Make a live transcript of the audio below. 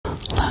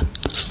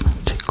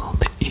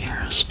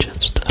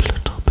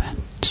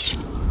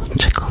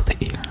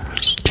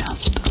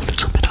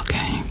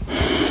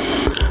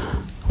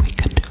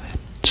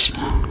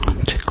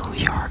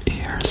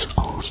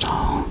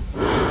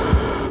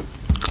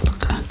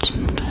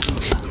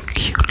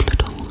cute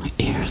little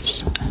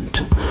ears, and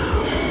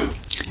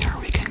here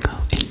we can go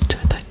into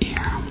the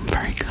ear.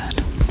 Very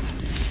good.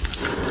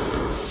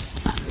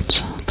 And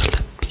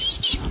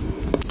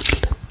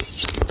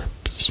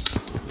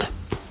the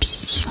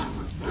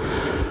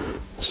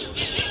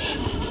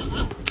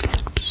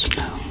lips,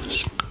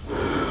 nose,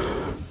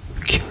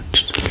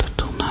 cute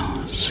little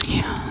nose,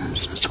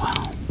 yes, as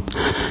well.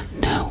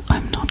 No,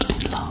 I'm not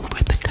in love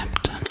with the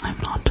captain. I'm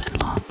not in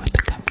love with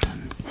the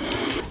captain.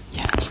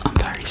 Yes, I'm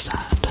very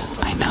sad.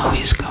 I know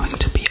he's going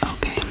to be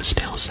okay. I'm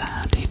still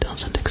sad he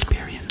doesn't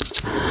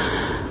experience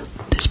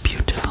this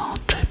beautiful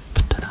trip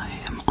that I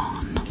am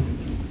on.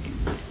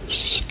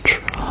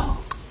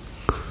 Stroke,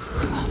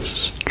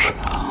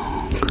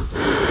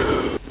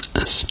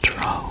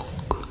 stroke,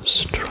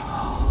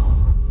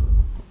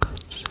 stroke,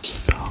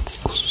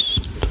 strokes,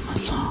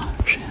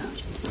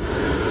 massages,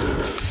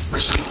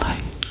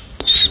 slight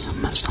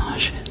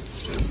massages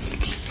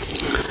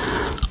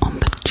on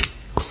the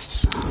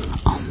cheeks,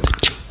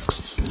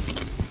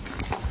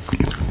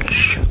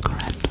 sugar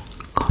and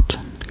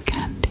cotton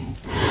candy,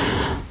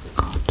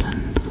 sugar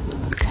and cotton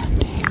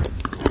candy,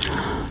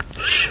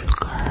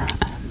 sugar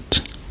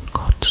and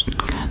cotton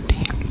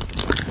candy,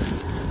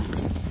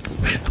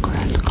 sugar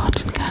and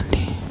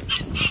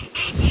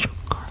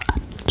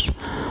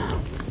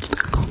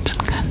cotton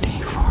candy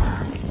for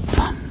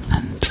fun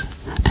and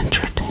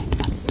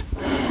entertainment.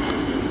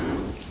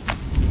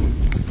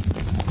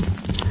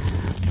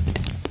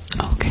 It's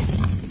okay.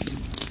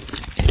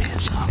 It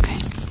is okay.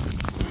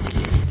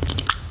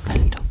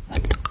 Hello,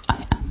 hello, I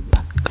am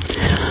back.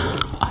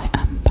 I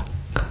am back.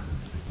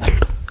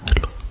 Hello,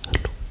 hello, hello,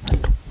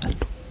 hello, hello,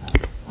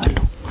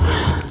 hello.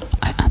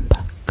 I am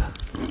back.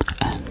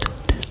 And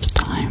this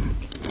time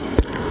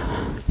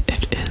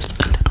it is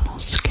a little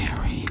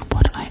scary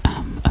what I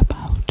am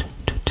about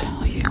to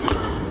tell you.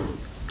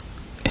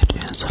 It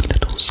is a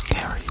little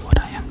scary what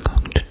I am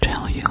going to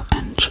tell you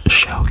and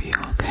show you,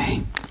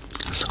 okay?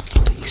 So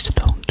please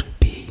don't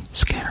be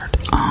scared.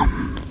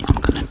 I'm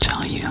gonna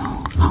tell you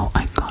how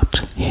I got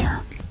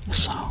here.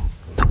 So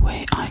the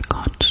way I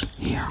got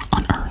here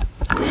on Earth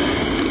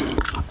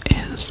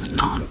is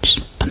not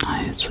a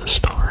nice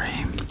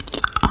story.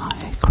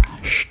 I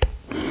crashed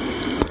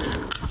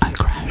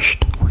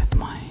with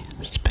my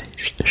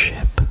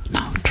spaceship.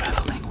 Now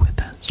traveling with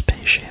a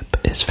spaceship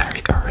is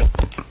very Earth.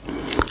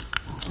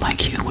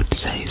 Like you would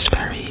say, it's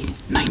very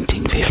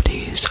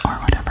 1950s or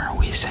whatever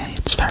we say,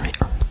 it's very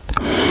Earth.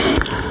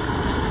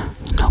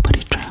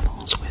 Nobody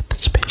travels with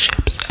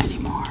spaceships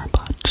anymore,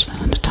 but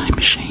the time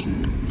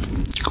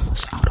machine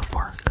was out of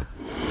work.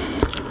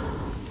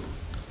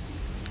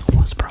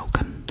 Was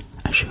broken,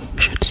 as you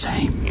should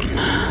say.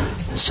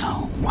 So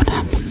what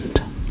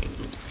happened?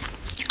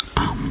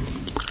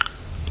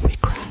 We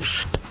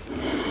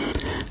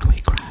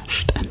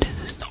crashed, and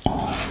this is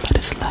all that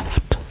is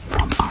left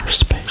from our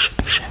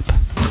spaceship.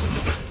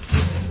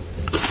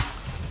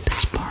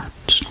 This part.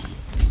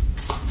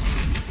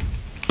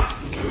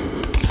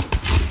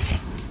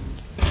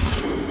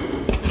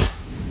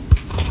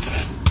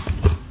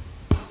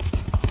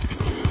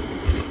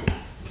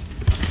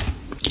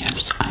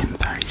 Yes, I'm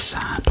very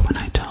sad when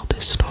I tell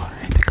this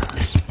story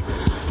because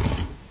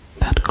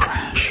that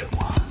crash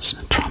was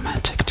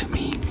traumatic to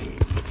me.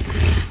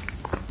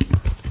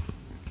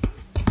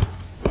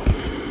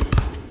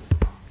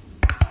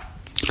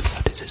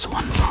 So this is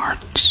one part.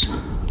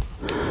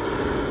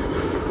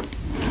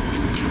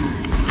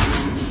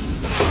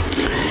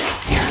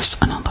 Here's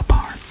another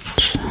part.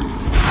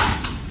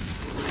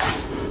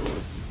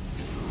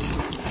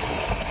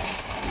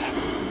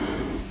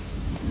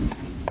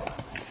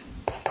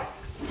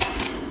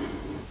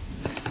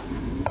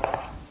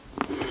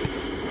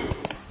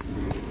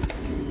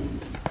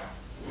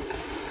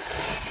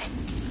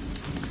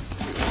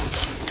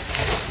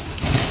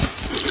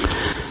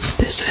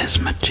 This is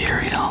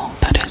material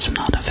that is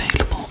not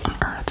available on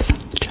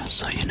Earth, just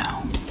so you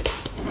know.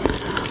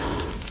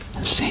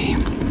 See?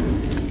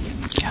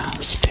 Yeah,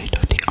 state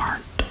of the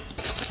art.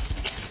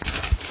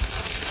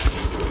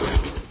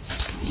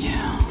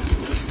 Yeah.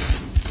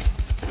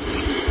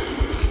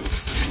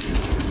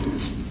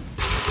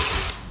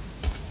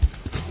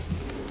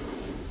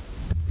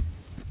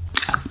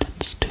 Oh,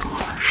 that's too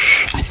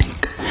harsh, I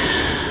think.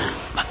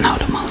 But now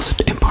the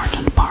most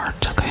important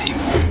part, okay?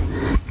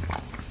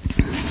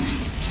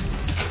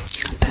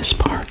 This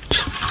part.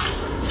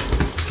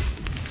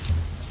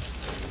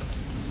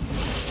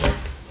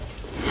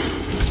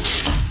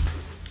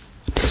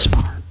 This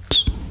part.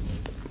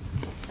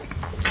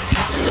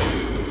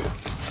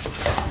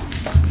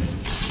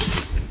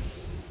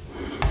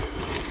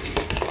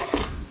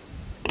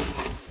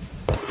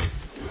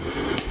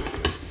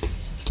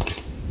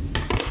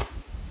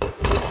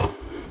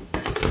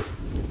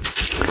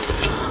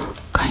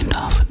 Kind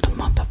of the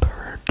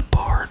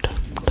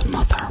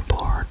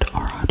motherboard,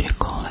 or how do you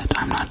call it?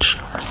 I'm not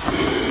sure.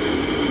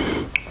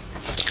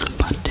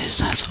 But this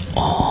has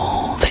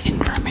all the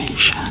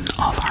information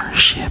of our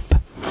ship.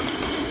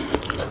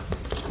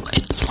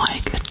 It's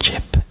like a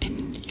chip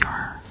in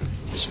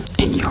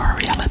your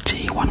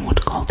reality. One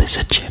would call this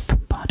a chip,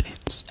 but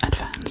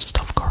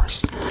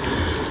course.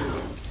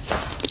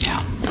 Yeah,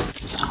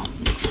 so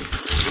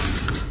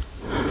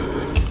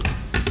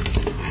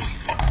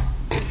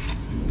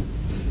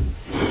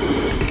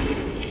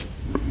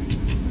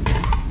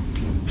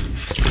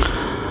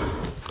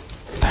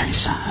very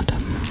sad.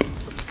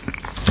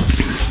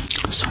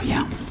 So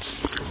yeah,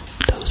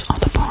 those are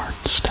the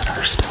parts that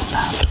are still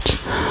left.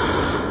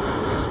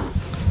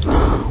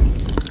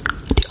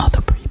 The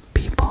other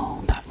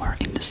people that were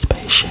in the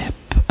spaceship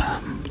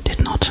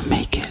did not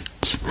make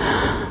it.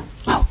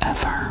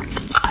 However,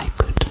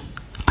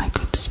 I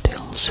could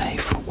still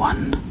save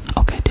one.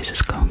 Okay, this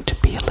is going to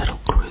be a little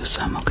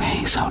gruesome.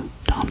 Okay, so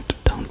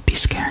don't be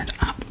scared.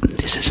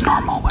 This is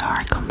normal where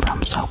I come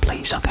from. So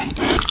please, okay.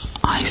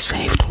 I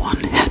saved one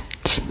head.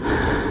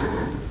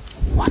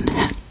 One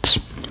head.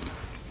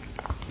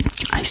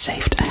 I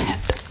saved a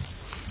head.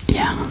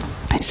 Yeah,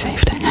 I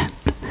saved a head.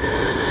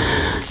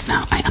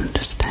 Now I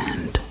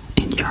understand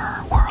in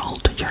your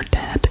world you're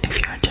dead if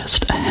you're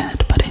just a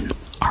head, but in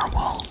our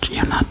world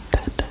you're not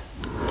dead.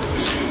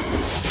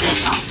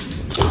 So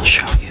I'll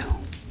show you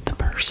the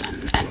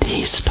person, and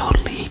he's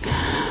totally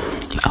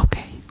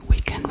okay. We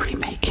can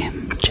remake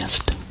him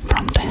just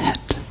from the head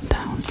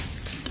down.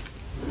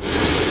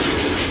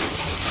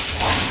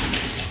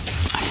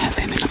 I have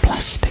him in a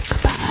plastic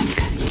bag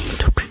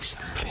to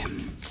preserve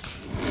him.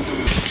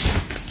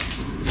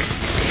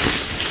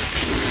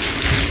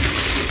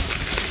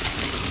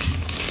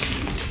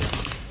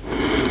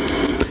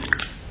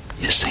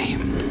 You see,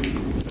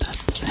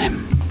 that's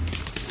him.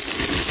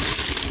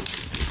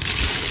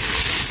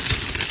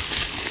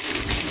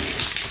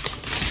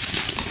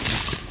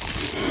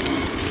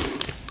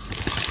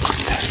 I'm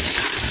very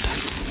sad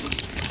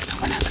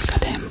when I look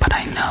at him, but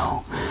I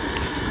know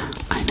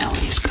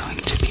he's going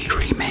to be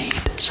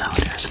remade, so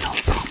there's no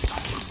problem.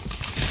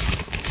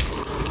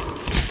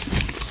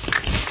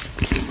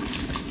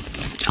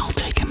 I'll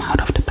take him out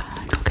of the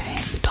bag, okay?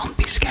 Don't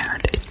be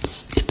scared.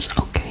 It's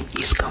okay.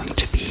 He's going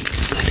to be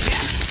good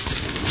again.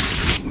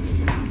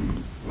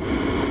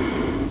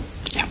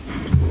 Yep.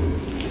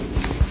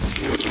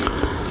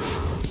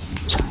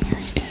 So here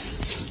he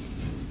is.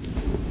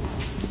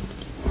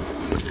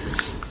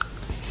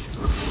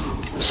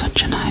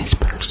 Such a nice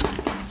person.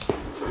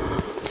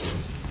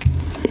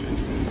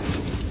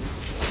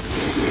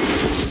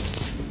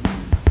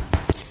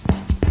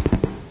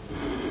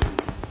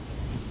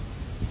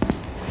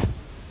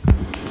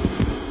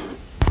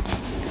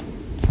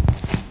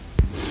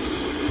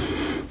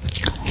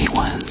 He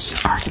was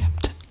our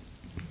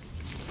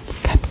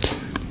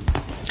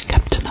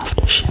captain of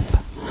the ship.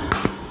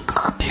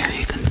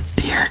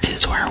 Here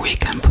is where we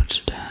can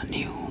put the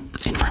new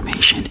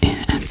information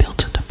in and build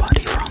the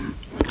body from.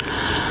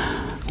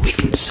 We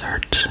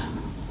insert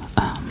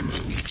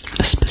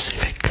a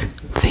specific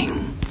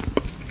thing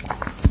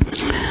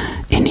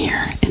in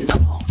here in the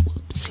hole.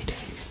 See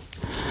this?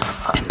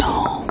 In the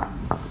hole.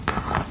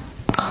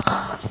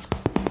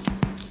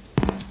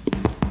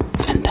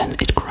 And then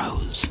it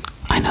grows.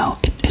 I know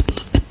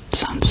it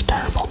sounds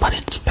terrible, but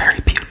it's very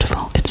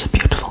beautiful. It's a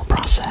beautiful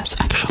process,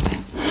 actually.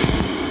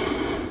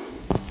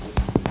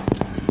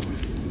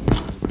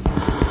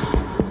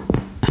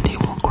 And he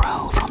will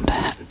grow from the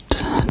head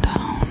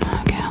down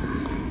again,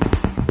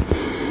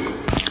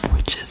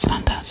 which is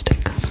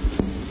fantastic.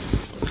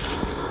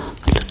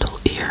 Little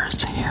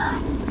ears here.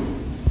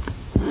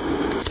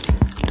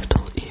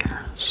 Little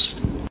ears.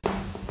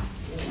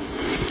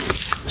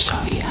 So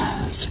he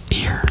has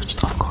ears,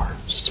 of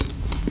course.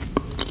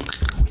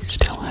 We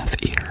still have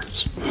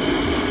ears.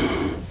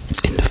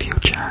 In the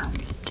future,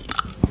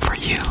 for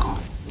you,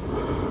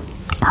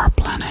 our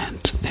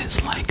planet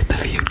is like the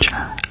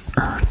future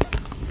Earth.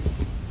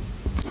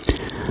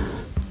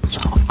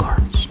 So of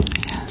course he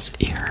has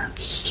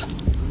ears.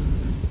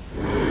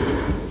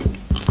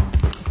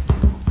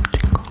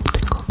 Tickle,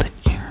 tickle the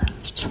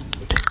ears.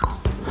 Tickle.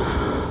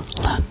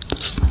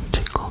 Let's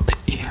tickle the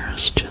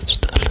ears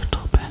just a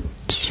little bit.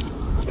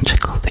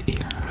 Tickle the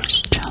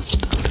ears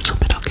just a little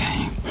bit,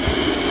 okay?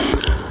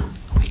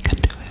 We can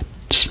do it.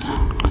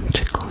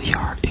 Tickle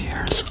your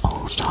ears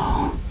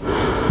also.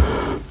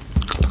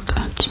 Look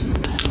at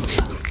the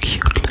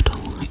cute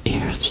little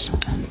ears,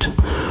 and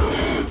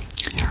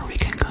here we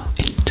can go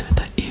into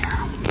the ear.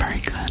 Very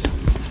good.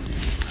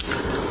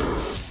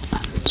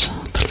 And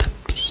the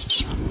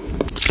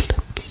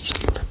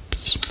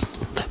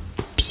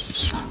lips,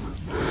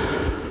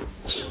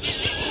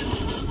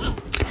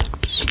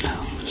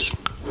 nose.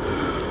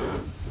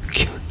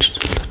 Cute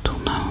little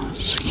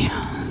nose,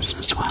 yes,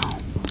 as well.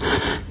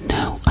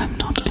 No, I'm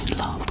not in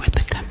love with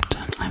the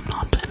captain. I'm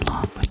not in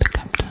love with the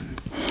captain.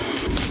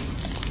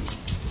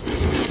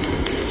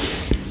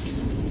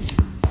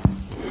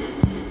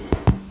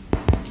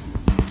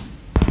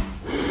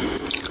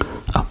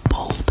 A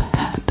bald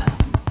head.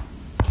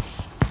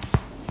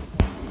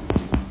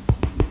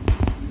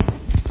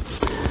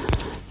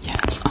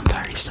 Yes, I'm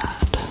very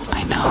sad.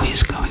 I know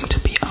he's going to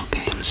be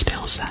okay. I'm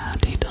still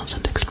sad. He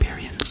doesn't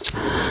experience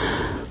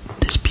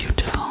this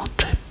beautiful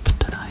trip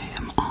that I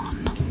am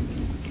on.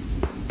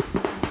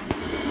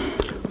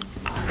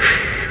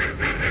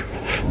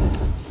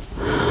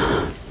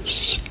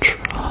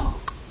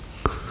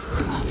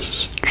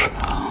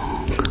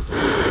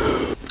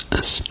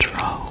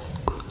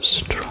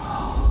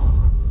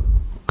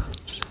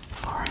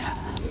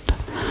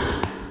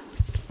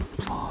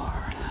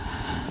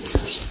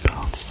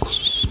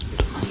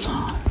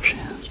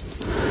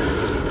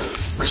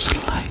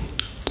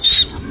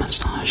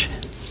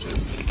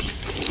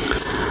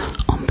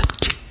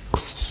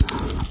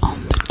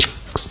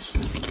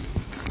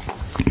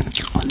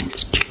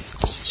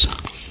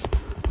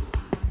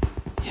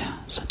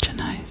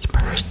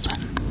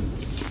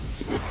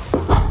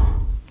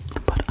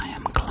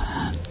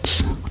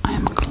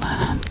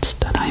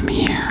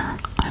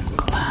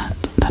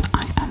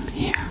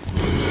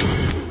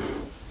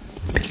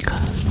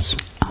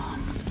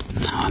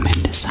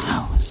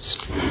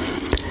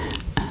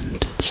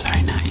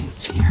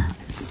 nice here.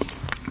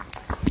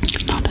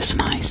 Not as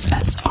nice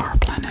as our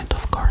planet,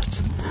 of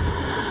course,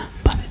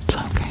 but it's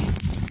okay.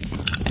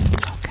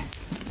 It's okay.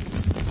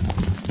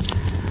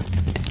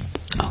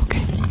 It's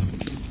okay.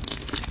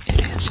 It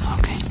is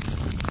okay.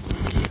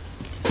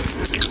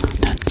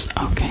 That's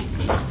okay.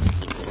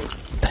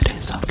 That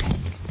is okay.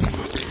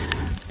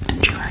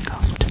 And you are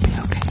going to be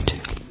okay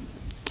too.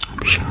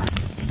 I'm sure.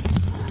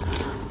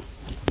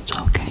 It's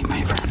okay,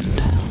 my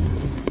friend.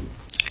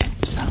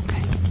 It's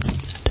okay.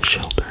 The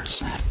shoulders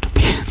have to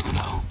be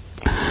low.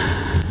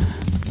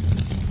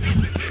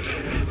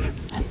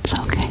 It's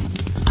okay.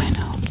 I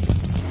know.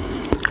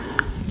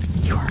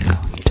 You are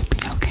going to be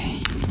okay.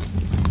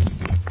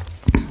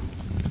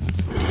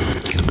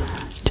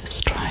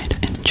 Just try to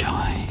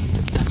enjoy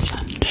the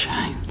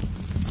sunshine.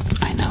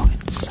 I know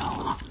it's so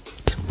hot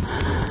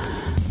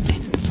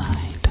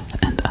inside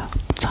and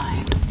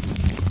outside,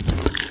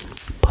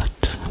 but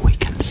we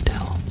can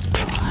still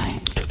try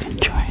to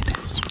enjoy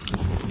this.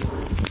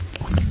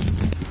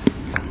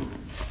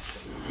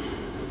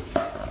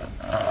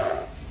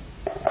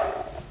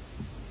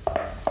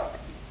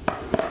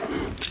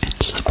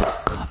 It's a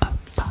book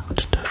about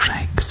the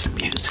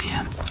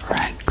Rijksmuseum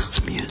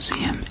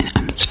in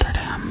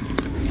Amsterdam.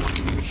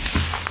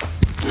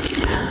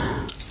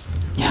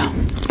 Yeah,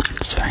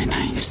 it's very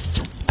nice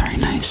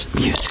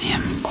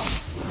museum.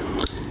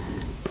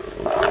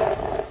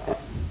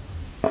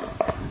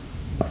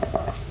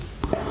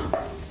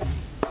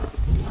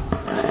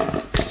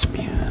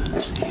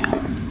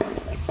 Rijksmuseum,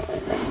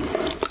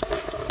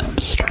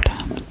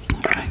 Amsterdam,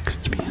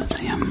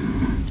 Rijksmuseum.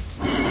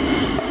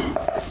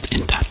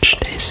 In Dutch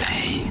they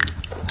say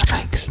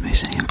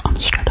Rijksmuseum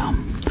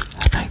Amsterdam,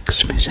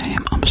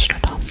 Rijksmuseum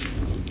Amsterdam,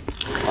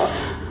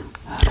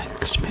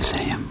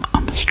 Rijksmuseum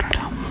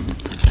Amsterdam,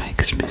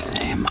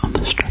 Rijksmuseum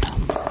Amsterdam.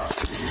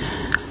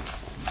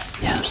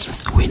 Yes,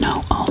 we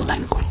know all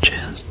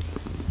languages.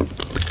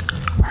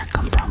 Where I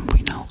come from,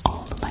 we know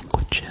all the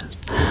languages.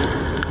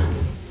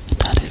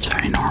 That is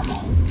very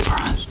normal for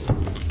us.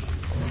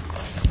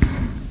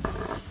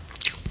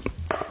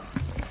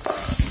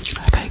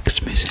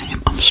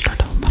 Rijksmuseum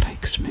Amsterdam,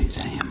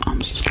 Rijksmuseum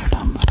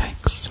Amsterdam,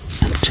 Rijks.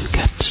 And to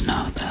get to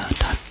know the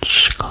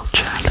Dutch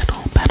culture a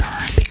little better,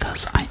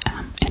 because I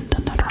am in the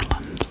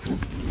Netherlands.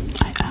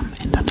 I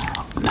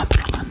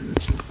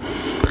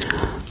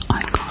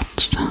got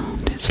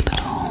this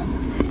little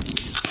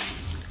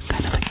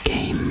kind of a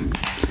game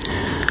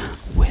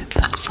with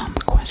some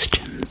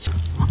questions.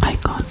 I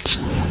got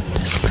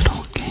this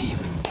little game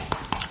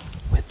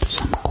with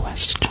some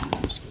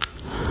questions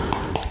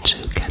to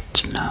get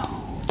to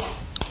know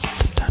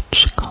the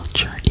Dutch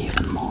culture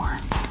even more.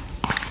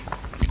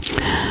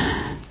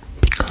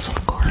 Because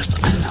of course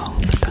I know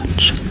the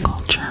Dutch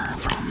culture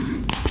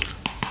from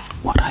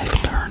what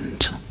I've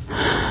learned.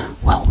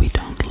 Well, we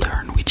don't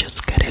learn, we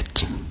just get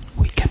it.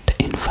 We get the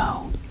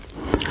info.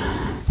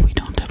 We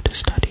don't have to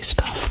study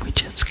stuff, we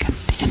just get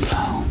the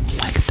info,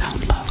 like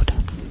download.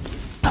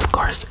 Of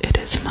course, it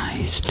is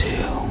nice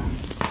to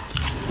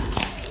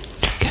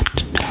get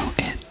to know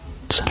it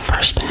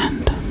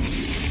firsthand.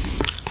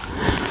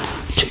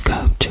 To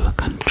go to a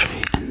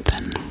country and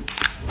then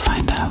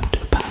find out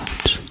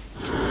about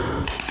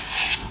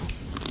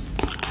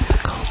the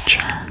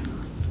culture.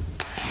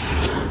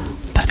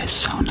 That is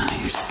so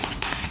nice.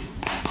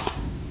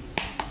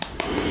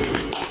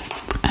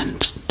 And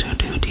to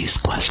do these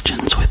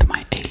questions with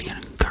my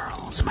alien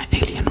girls, my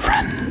alien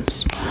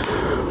friends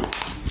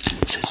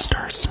and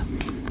sisters.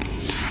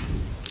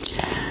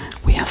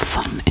 We have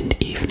fun in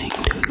the evening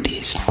doing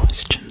these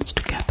questions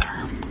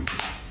together.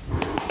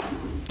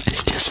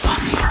 It's just fun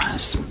for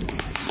us.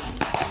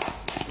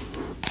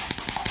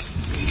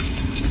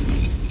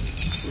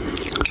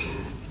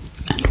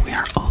 And we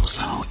are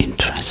also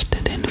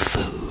interested in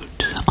food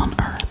on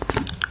Earth.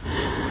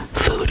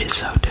 Food is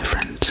so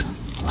different.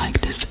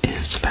 Like this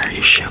is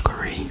very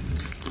sugary.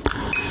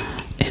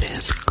 It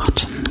is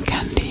cotton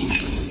candy.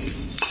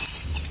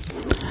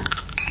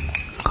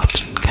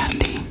 Cotton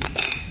candy.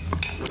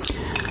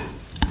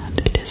 And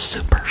it is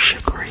super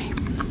sugary.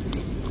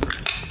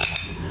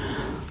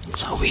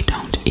 So we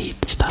don't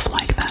eat stuff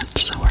like that.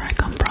 So where I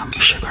come from,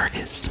 sugar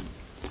is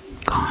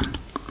gone.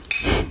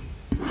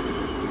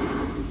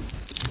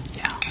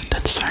 Yeah,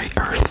 that's very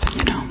earth,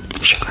 you know,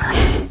 sugar.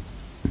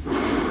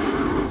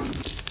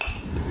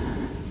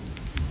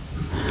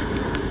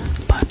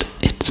 But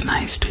it's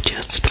nice to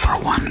just for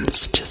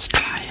once just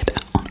try it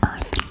on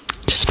earth,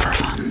 just for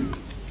fun.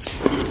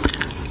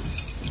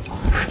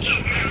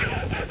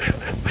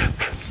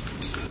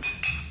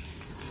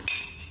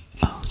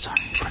 Oh,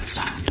 sorry for the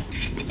sound.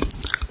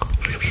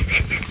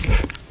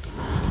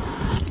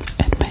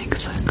 It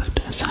makes a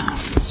good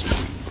sounds.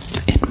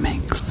 It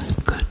makes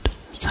good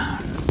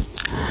sounds.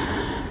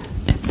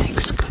 It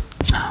makes good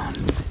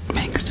sounds. It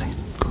makes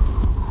good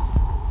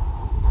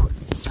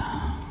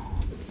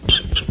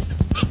sounds.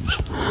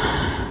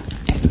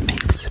 It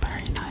makes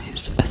very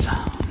nice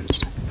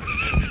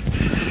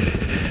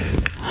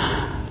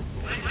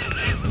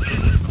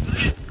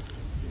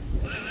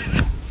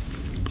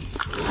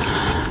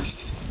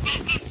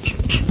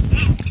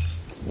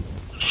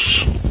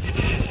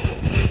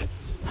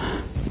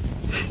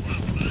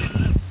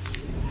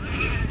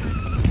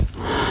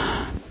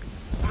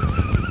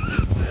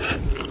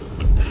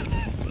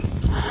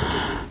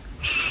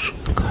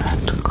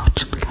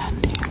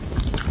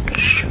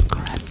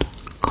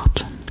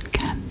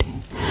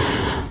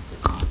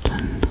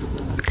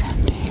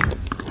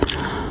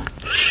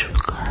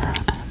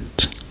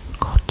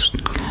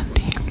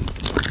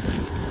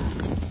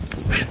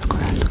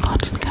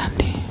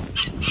candy.